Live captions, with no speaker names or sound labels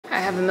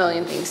have a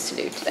million things to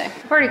do today.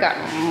 I've already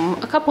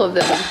gotten a couple of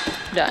them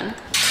done.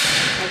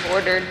 I've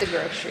ordered the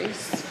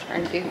groceries.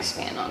 Trying to do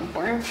span on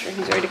for him. I'm sure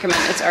he's ready to come in.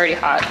 It's already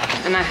hot.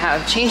 And I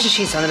have changed the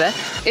sheets on the bed.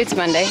 It's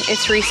Monday.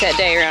 It's reset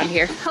day around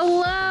here.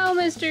 Hello,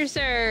 Mr.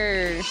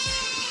 Sir.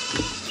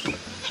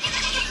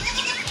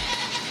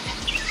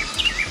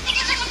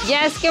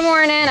 Yes, good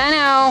morning. I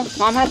know.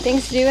 Mom had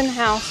things to do in the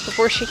house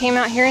before she came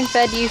out here and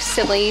fed you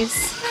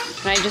sillies.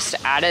 And I just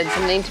added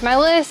something to my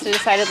list. I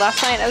decided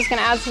last night I was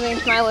gonna add something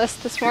to my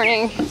list this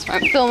morning. So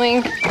I'm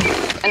filming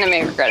and I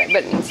may regret it,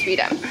 but it needs to be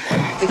done.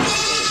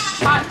 It's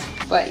hot,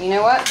 but you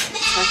know what?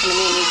 It's not gonna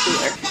be any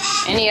cooler.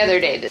 Any other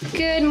day.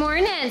 Good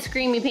morning,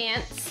 Screamy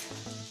Pants.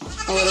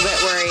 A little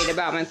bit worried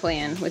about my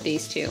plan with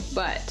these two,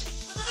 but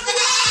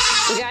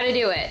we gotta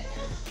do it.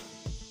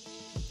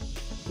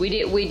 We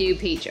do,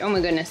 Peach. Oh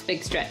my goodness,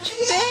 big stretch.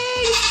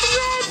 Big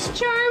stretch,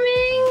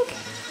 Charming.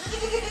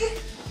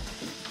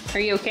 Are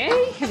you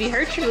okay? Have you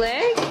hurt your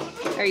leg?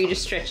 Or are you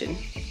just stretching?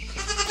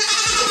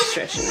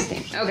 Stretching, I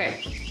think.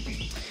 Okay,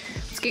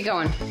 let's get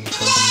going.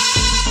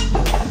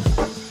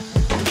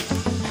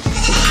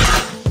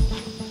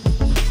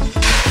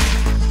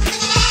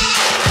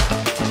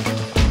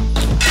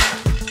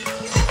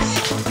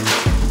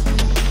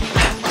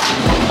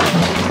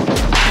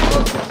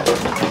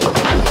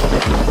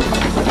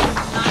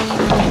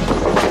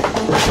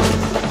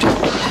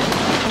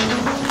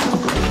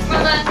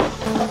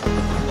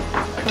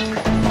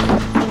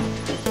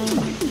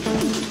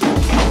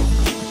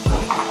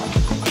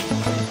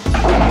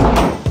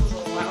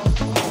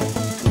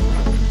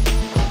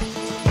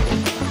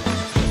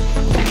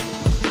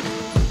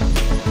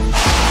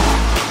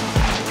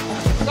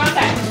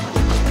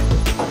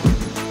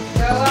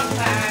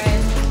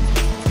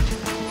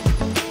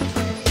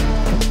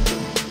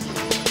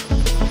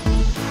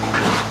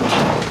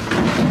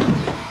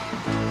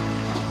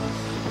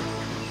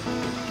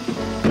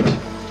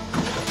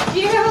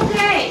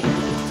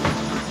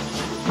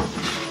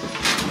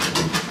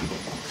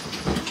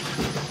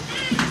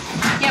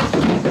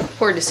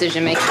 Poor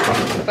decision making,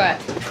 but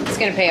it's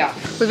gonna pay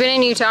off. We've been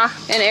in Utah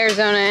and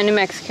Arizona and New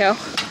Mexico.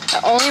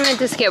 I only meant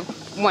to skip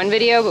one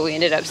video, but we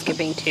ended up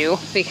skipping two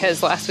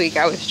because last week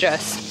I was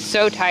just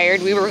so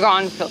tired. We were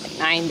gone for like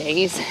 9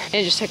 days.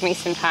 It just took me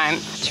some time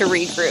to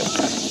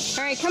regroup.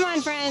 All right, come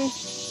on,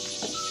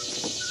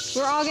 friends.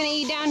 We're all gonna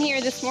eat down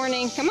here this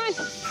morning. Come on.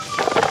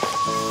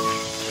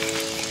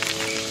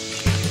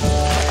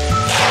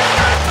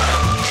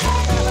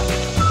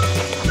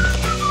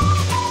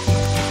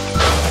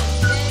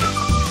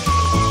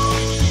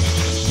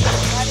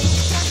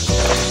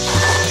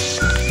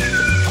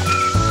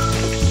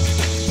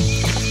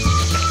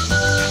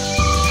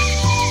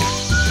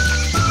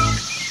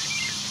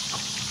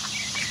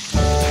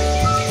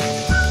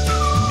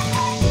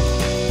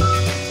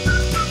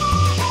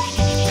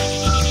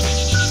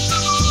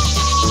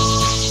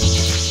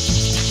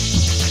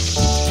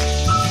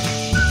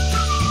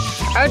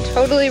 I would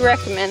totally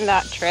recommend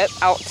that trip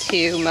out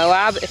to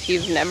Moab if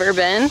you've never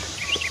been.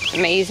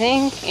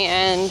 Amazing,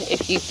 and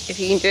if you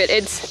can do it,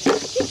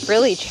 it's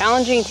really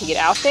challenging to get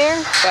out there,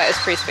 but it's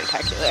pretty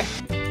spectacular.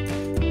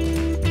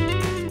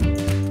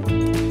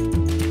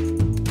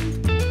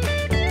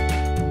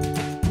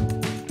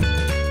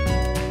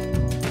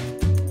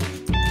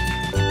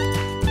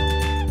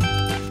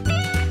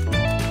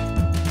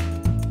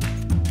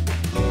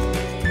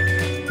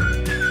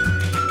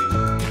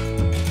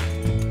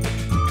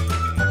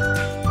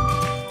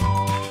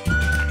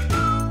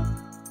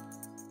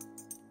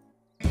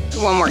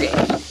 One more game.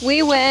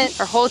 We went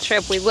our whole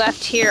trip. We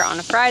left here on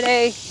a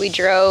Friday. We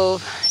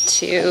drove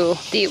to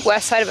the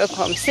west side of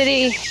Oklahoma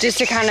City just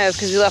to kind of,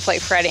 because we left like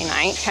Friday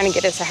night, kind of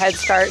get us a head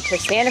start to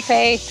Santa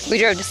Fe. We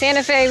drove to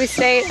Santa Fe. We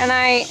stayed a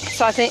night,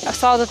 saw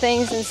the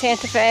things in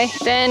Santa Fe.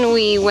 Then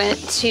we went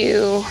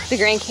to the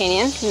Grand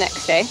Canyon the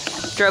next day.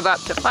 Drove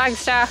up to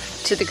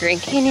Flagstaff to the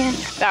Grand Canyon.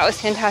 That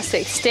was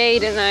fantastic.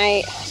 Stayed a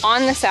night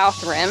on the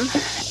South Rim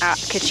at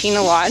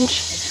Kachina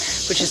Lodge,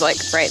 which is like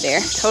right there.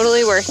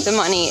 Totally worth the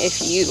money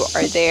if you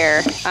are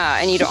there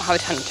and you don't have a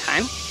ton of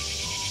time.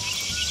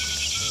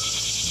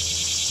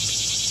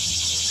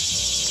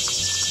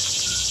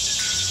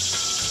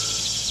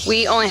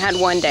 We only had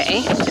one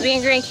day to be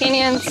in Grand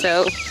Canyon,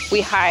 so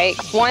we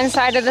hiked one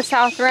side of the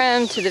South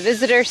Rim to the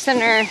visitor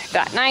center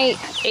that night,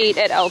 ate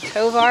at El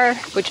Tovar,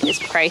 which is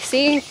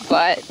pricey,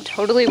 but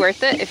totally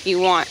worth it if you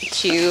want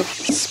to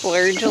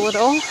splurge a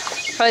little.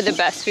 Probably the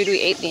best food we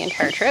ate the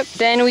entire trip.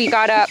 Then we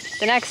got up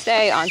the next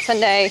day on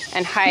Sunday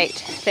and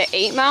hiked the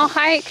 8-mile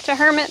hike to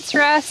Hermit's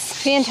Rest.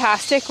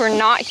 Fantastic. We're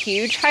not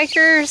huge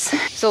hikers. I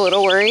was a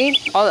little worried.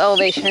 All the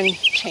elevation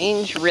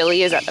change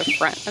really is at the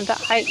front of that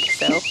hike,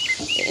 so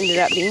it ended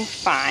up being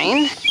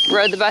fine.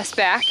 Rode the bus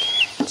back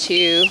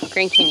to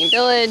Grand Canyon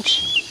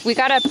Village. We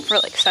got up for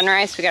like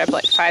sunrise. We got up at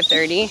like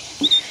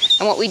 5:30.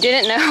 And what we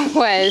didn't know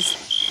was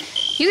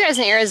you guys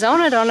in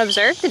Arizona don't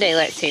observe the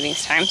daylight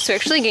savings time, so we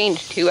actually gained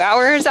 2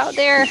 hours out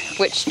there,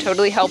 which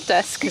totally helped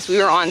us because we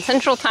were on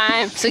Central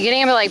Time. So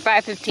getting up at like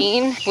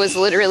 5:15 was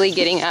literally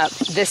getting up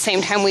the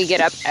same time we get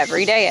up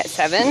every day at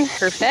 7.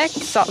 Perfect.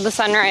 Saw the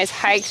sunrise,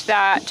 hiked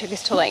that, took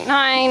us to like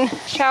 9,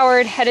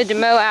 showered, headed to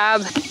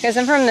Moab. Because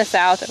I'm from the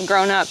South, I've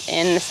grown up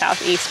in the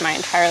Southeast my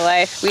entire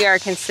life. We are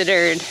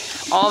considered,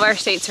 all of our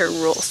states are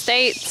rural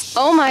states.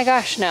 Oh my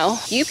gosh, no.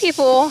 You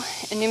people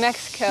in New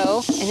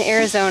Mexico and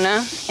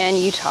Arizona and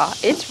Utah,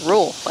 it's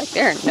rural. Like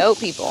there are no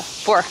people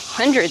for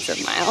hundreds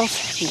of miles.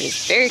 It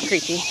is very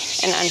creepy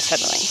and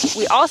unsettling.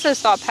 We also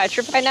saw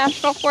Petrified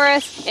National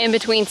Forest in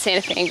between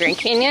Santa Fe and Grand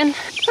Canyon.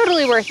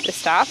 Totally worth the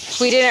stop.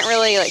 We didn't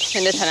really like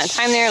spend a ton of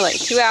time there, like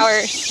 2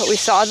 hours, but we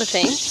saw the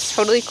thing.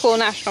 Totally cool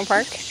national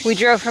park. We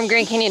drove from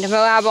Grand Canyon to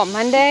Moab on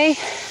Monday.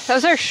 That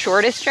was our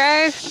shortest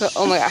drive, but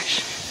oh my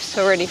gosh,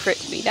 so ready for it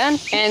to be done.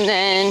 And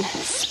then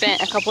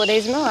spent a couple of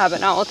days in Moab,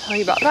 and I will tell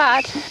you about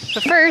that.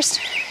 But first,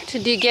 to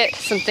get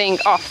something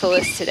off the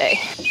list today,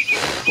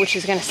 which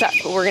is gonna suck,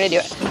 but we're gonna do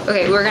it.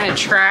 Okay, we're gonna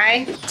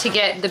try to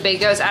get the big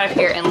goats out of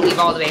here and leave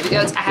all the baby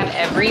goats. I have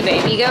every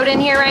baby goat in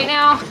here right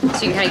now,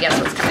 so you can kind of guess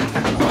what's coming.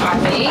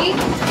 Poppy,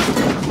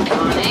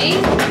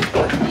 Bonnie,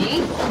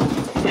 Bonnie,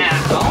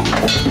 Apple,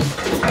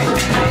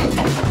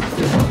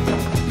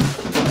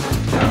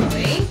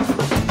 Charlie.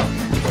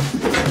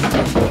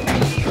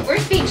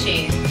 Where's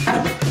Peachy?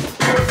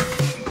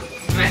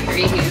 My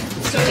three who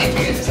still can't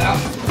figure this out.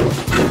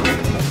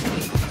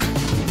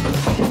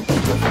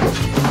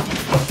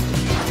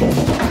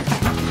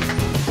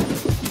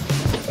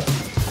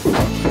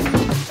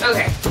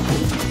 Okay,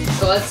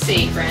 so let's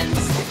see, friends,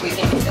 if we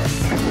can do this.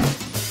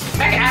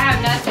 Okay, I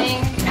have nothing.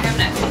 I have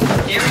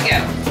nothing. Here we go.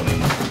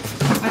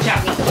 Watch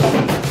out, me.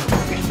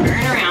 We're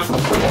turning around.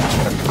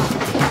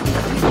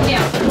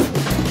 Yeah.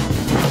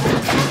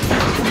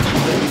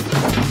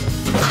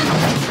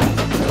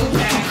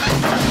 Okay.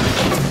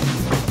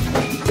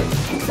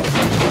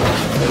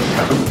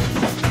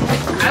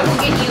 I will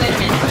get you in a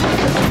minute.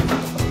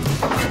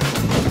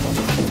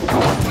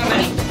 Come on,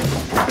 buddy.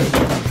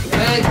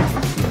 Good.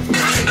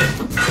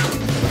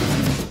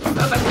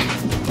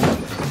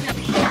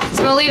 So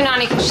we'll leave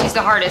Nani because she's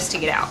the hardest to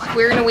get out.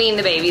 We're gonna wean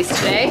the babies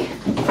today,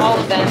 all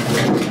of them.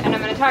 And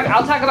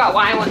I'll talk about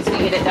why once we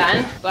get it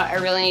done, but I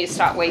really need to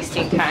stop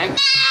wasting time.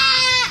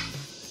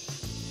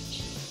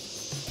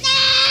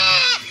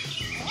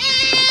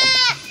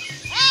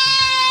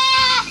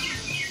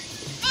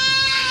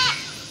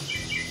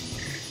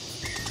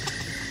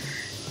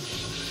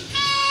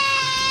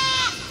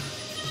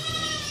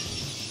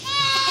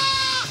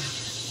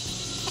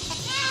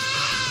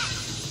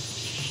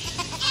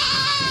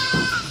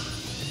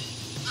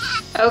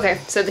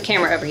 Okay, so the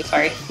camera over here,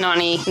 sorry.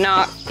 Nani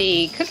knocked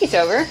the cookies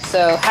over,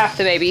 so half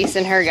the babies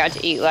and her got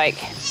to eat like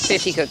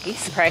 50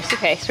 cookies. The price to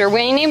pay. So we're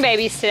weaning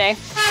babies today.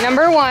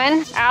 Number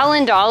one, Al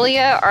and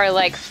Dahlia are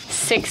like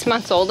 6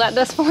 months old at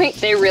this point.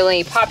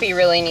 Poppy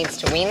really needs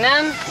to wean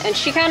them, and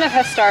she kind of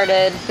has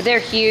started, but they're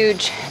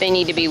huge. They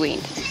need to be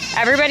weaned.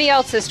 Everybody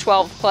else is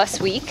 12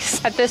 plus weeks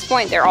at this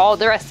point. The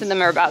rest of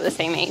them are about the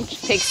same age.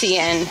 Pixie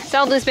and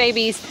Zelda's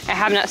babies, I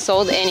have not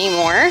sold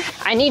anymore.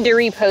 I need to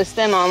repost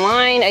them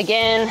online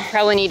again.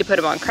 Probably need to put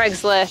them on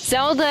Craigslist.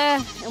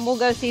 Zelda, and we'll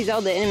go see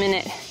Zelda in a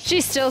minute.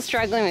 She's still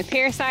struggling with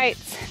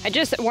parasites. I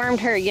just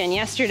wormed her again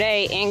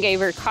yesterday and gave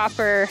her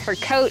copper. Her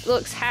coat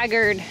looks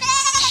haggard.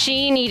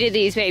 She needed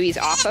these babies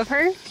off of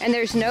her, and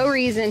there's no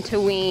reason to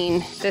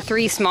wean the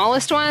 3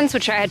 smallest ones,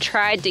 which I had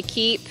tried to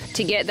keep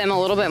to get them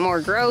a little bit more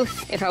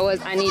growth.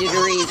 I needed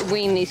to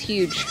wean these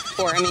huge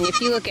 4. I mean,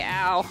 if you look at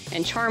Al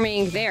and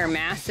Charming, they are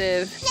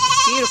massive,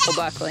 beautiful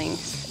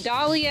bucklings.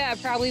 Dahlia I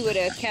probably would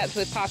have kept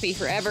with Poppy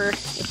forever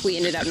if we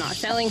ended up not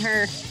selling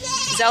her.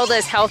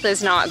 Zelda's health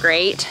is not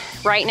great.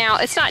 Right now,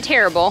 it's not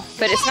terrible,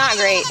 but it's not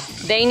great.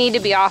 They need to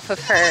be off of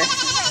her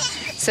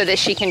so that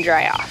she can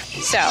dry off.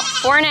 So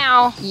for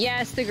now,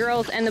 yes, the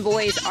girls and the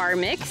boys are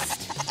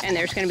mixed, and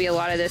there's gonna be a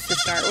lot of this to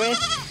start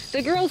with.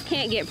 The girls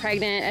can't get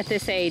pregnant at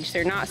this age.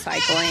 They're not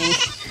cycling.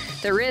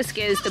 The risk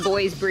is the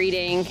boys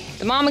breeding.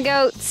 The mama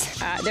goats,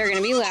 they're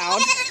gonna be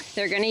loud.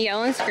 They're gonna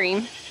yell and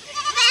scream.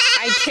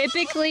 I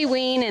typically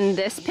wean in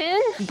this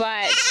pen,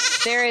 but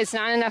there is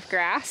not enough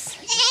grass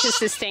to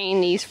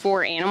sustain these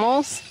 4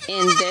 animals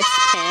in this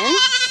pen.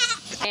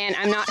 And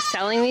I'm not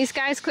selling these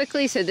guys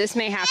quickly, so this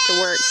may have to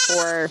work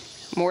for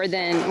more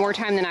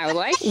time than I would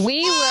like.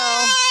 We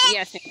will,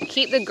 yes,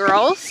 keep the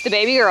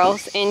baby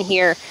girls in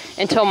here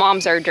until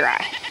moms are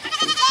dry.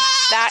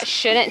 That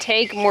shouldn't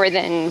take more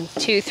than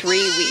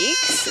 2-3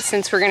 weeks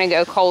since we're gonna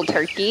go cold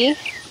turkey.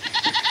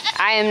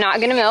 I am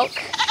not gonna milk.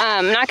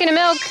 I'm not gonna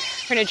milk.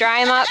 We're gonna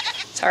dry them up.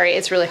 Sorry,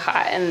 it's really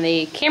hot and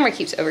the camera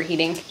keeps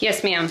overheating.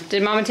 Yes, ma'am.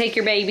 Did mama take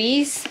your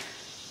babies?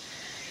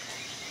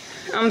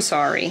 I'm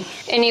sorry.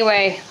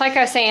 Anyway, like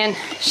I was saying,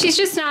 she's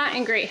just not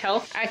in great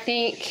health. I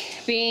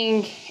think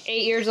being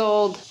 8 years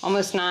old,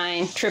 almost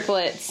 9,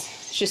 triplets,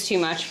 It's just too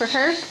much for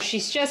her.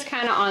 She's just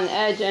kind of on the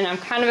edge, and I'm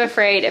kind of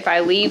afraid if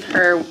I leave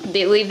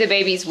the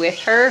babies with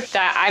her,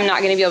 that I'm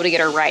not gonna be able to get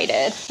her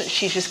righted. So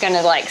she's just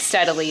gonna like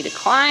steadily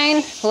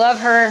decline. Love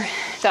her.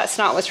 That's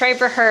not what's right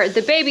for her.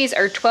 The babies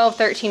are 12,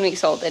 13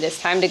 weeks old. It is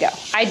time to go.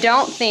 I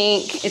don't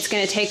think it's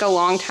gonna take a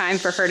long time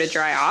for her to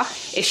dry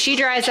off. If she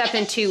dries up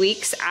in 2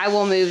 weeks, I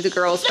will move the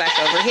girls back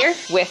over here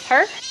with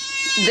her.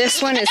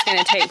 This one is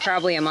gonna take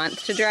probably a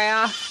month to dry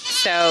off,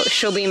 so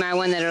she'll be my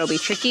one that it'll be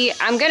tricky.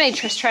 I'm gonna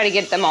just try to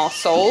get them all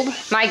sold.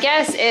 My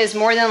guess is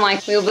more than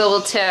likely we'll be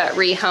able to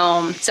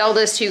rehome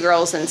Zelda's 2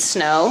 girls in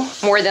snow,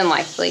 more than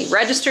likely.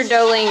 Registered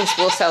doelings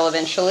will sell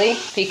eventually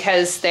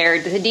because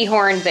they're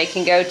dehorned, they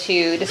can go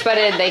to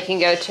disbudded, they can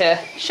go to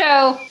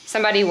show.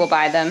 Somebody will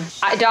buy them.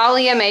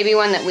 Dahlia may be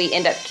one that we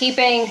end up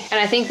keeping, and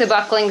I think the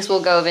bucklings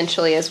will go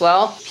eventually as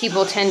well.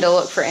 People tend to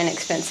look for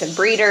inexpensive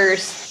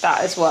breeders.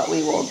 That is what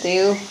we will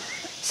do.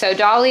 So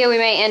Dahlia we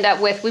may end up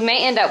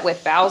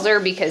with Bowser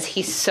because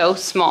he's so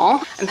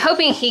small. I'm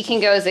hoping he can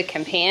go as a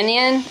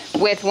companion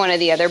with one of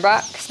the other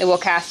bucks. Then we'll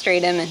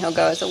castrate him and he'll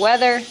go as a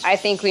wether. I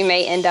think we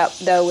may end up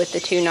though with the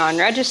 2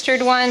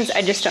 non-registered ones.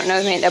 I just don't know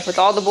if we end up with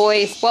all the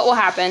boys. What will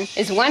happen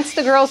is once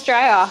the girls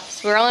dry off,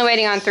 so we're only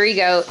waiting on 3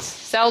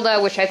 goats,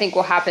 Zelda, which I think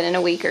will happen in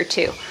a week or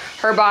 2.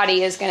 Her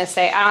body is gonna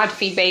say, I don't have to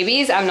feed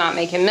babies, I'm not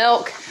making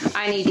milk,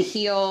 I need to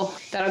heal.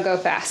 That'll go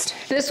fast.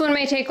 This one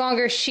may take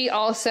longer. She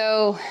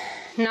also,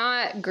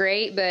 not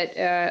great, but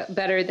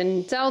better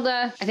than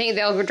Zelda. I think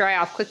they'll dry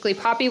off quickly.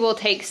 Poppy will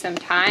take some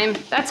time.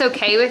 That's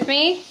okay with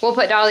me. We'll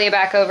put Dahlia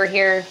back over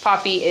here.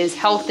 Poppy is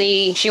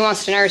healthy. She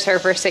wants to nurse her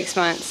for 6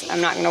 months.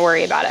 I'm not gonna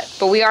worry about it.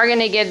 But we are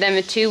gonna give them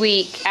a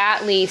 2-week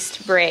at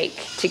least break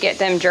to get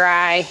them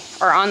dry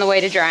or on the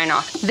way to drying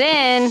off.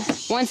 Then,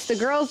 once the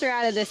girls are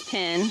out of this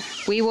pen,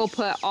 we will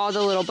put all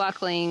the little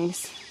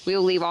bucklings, we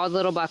will leave all the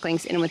little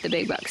bucklings in with the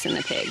big bucks and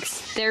the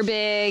pigs. They're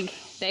big.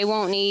 They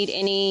won't need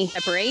any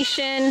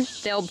separation.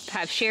 They'll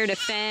have shared a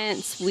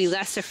fence. We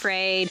less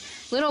afraid.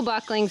 Little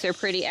bucklings are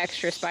pretty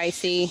extra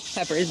spicy.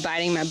 Pepper is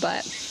biting my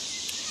butt.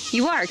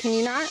 You are, can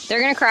you not?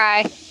 They're gonna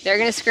cry. They're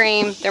gonna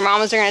scream. Their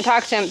mamas are gonna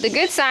talk to them. The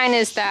good sign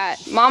is that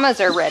mamas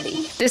are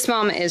ready. This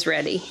mama is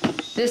ready.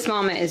 This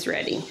mama is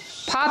ready.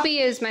 Poppy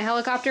is my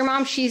helicopter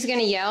mom. She's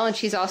gonna yell and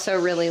she's also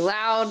really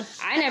loud.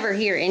 I never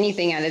hear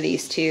anything out of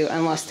these 2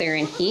 unless they're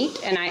in heat.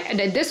 And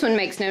this one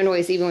makes no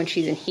noise even when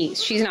she's in heat.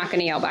 She's not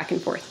gonna yell back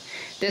and forth.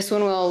 This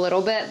one will a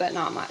little bit, but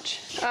not much.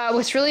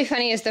 What's really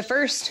funny is the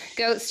first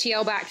goats to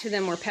yell back to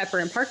them were Pepper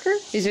and Parker.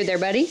 These are their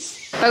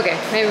buddies. Okay,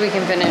 maybe we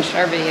can finish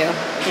our video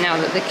now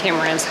that the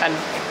camera's had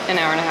an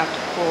hour and a half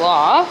to cool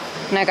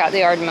off. And I got the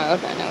yard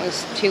mowed. I know it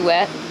was too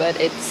wet, but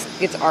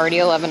it's already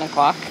 11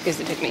 o'clock because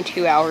it took me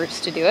 2 hours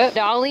to do it.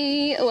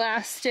 Dolly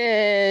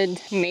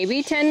lasted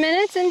maybe 10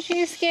 minutes and she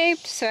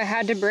escaped, so I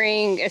had to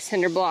bring a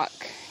cinder block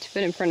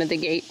put in front of the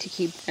gate to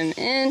keep them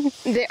in.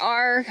 They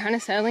are kind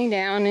of settling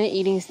down and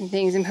eating some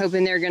things. I'm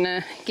hoping they're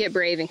gonna get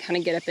brave and kind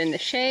of get up in the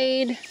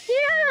shade.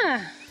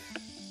 Yeah.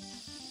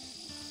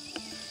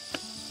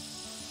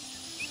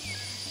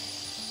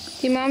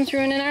 Your mom's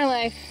ruining our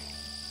life.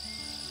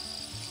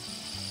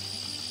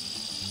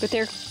 But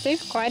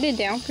they've quieted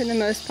down for the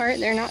most part.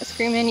 They're not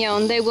screaming and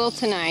yelling. They will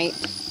tonight.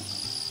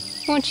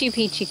 Won't you,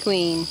 Peachy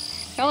Queen?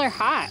 Y'all are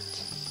hot.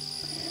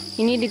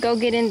 You need to go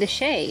get in the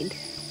shade.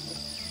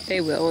 They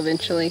will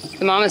eventually.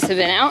 The mamas have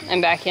been out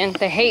and back in.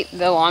 They hate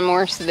the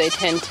lawnmower, so they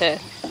tend to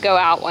go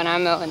out when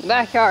I'm mowing the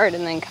backyard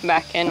and then come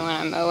back in when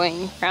I'm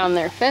mowing around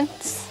their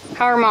fence.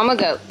 How are mama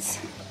goats?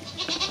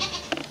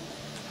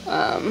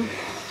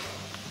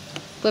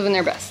 Living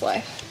their best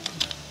life.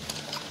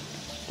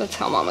 That's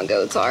how mama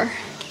goats are.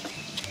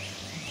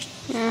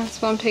 Yeah,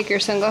 so Mom, take your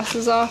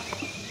sunglasses off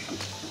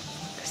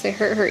because they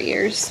hurt her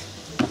ears.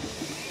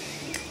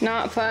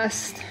 Not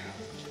fussed,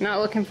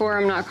 not looking for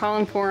them, not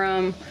calling for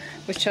them,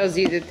 which tells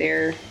you that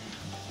they're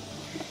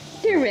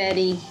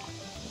ready.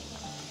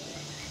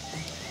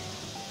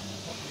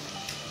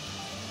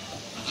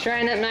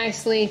 Drying up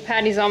nicely.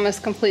 Patty's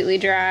almost completely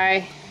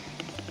dry.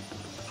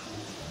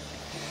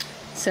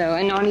 So,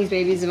 and Nani's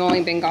babies have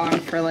only been gone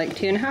for like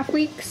 2.5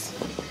 weeks.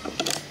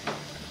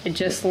 I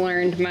just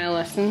learned my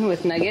lesson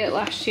with Nugget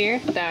last year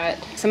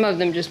that some of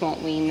them just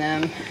won't wean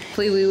them.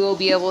 Hopefully we will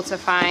be able to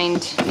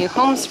find new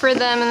homes for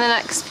them in the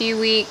next few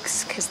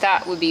weeks because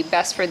that would be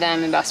best for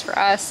them and best for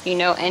us. You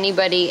know,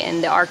 anybody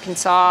in the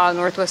Arkansas,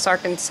 Northwest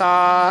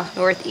Arkansas,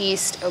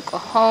 Northeast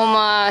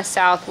Oklahoma,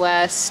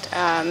 Southwest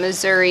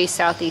Missouri,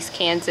 Southeast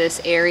Kansas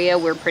area,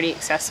 we're pretty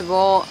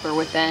accessible. We're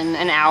within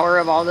an hour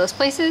of all those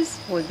places.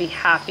 Would be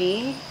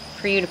happy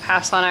for you to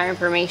pass on our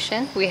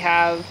information. We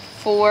have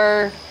 3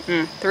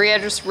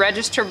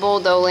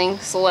 registerable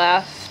doelings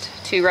left,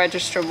 2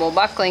 registerable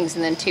bucklings,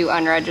 and then 2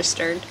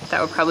 unregistered.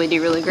 That would probably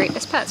do really great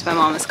as pets. My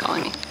mom is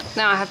calling me.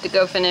 Now I have to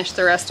go finish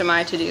the rest of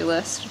my to-do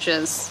list, which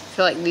is, I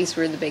feel like these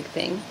were the big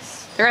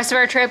things. The rest of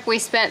our trip, we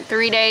spent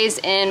 3 days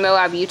in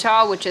Moab,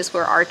 Utah, which is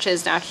where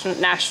Arches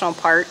National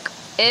Park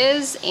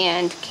is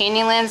and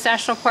Canyonlands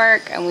National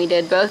Park, and we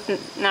did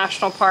both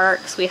national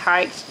parks. We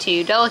hiked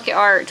to Delicate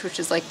Arch, which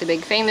is like the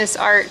big famous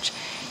arch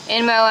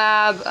in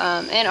Moab,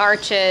 in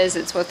Arches.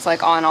 It's what's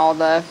like on all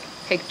the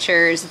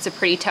pictures. It's a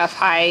pretty tough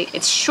hike.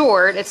 It's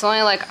short. It's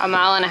only like a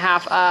mile and a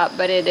half up,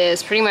 but it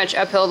is pretty much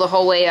uphill the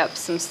whole way up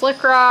some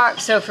slick rock.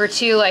 So for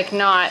two like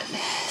not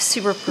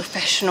super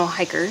professional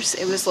hikers,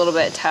 it was a little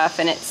bit tough.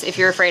 And it's, if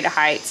you're afraid of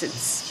heights,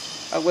 it's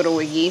a little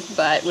wiggy,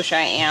 but which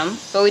I am.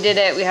 But we did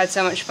it. We had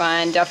so much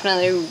fun.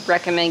 Definitely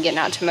recommend getting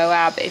out to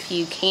Moab if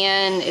you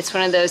can. It's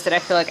one of those that I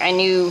feel like I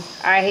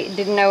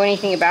didn't know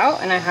anything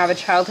about, and I have a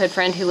childhood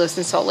friend who lives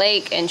in Salt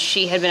Lake, and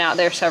she had been out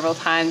there several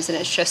times, and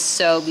it's just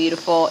so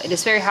beautiful. It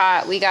is very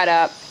hot. We got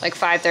up like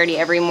 5:30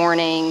 every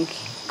morning,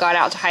 got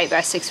out to hike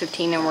by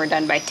 6:15, and we're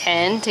done by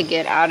 10 to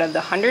get out of the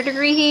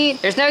 100-degree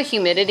heat. There's no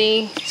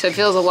humidity, so it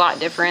feels a lot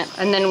different.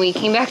 And then we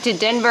came back to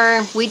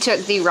Denver. We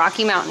took the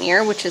Rocky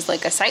Mountaineer, which is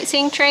like a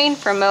sightseeing train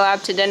from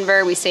Moab to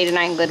Denver. We stayed a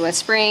night in Glenwood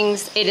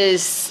Springs. It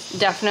is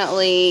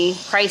definitely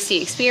pricey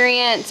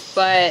experience,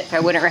 but I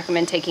wouldn't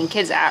recommend taking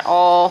kids at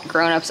all.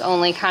 Grown-ups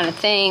only kind of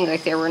thing.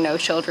 Like, there were no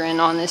children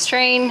on this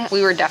train.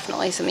 We were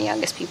definitely some of the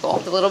youngest people.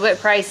 It's a little bit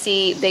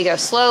pricey. They go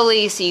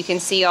slowly, so you can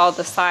see all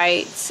the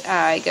sights.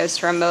 It goes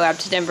from Moab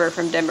to Denver,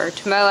 from Denver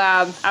to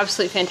Moab.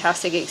 Absolutely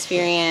fantastic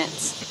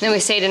experience. Then we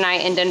stayed a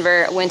night in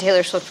Denver when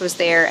Taylor Swift was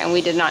there, and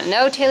we did not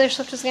know Taylor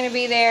Swift was going to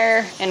be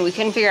there, and we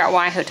couldn't figure out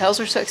why hotels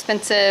were so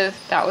expensive.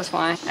 That was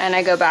why. And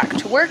I go back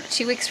to work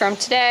 2 weeks from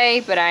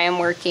today, but I am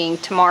working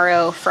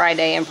tomorrow,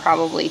 Friday, and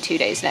probably 2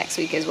 days next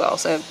week as well.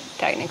 So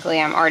technically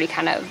I'm already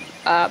kind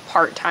of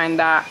part-time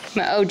back.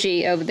 My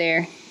OG over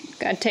there.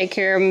 Gotta take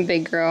care of my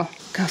big girl.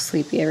 Look how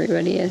sleepy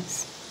everybody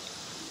is.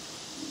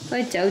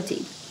 But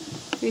OG.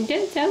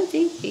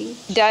 It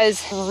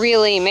does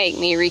really make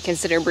me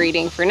reconsider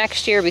breeding for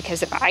next year,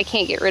 because if I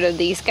can't get rid of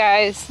these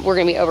guys, we're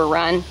gonna be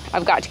overrun.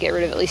 I've got to get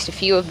rid of at least a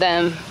few of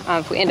them.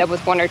 If we end up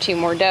with 1 or 2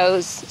 more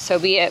does, so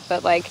be it,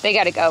 but like, they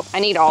gotta go. I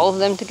need all of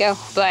them to go,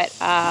 but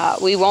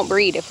we won't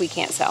breed if we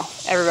can't sell.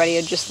 Everybody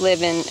would just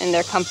live in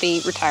their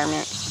comfy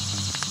retirement.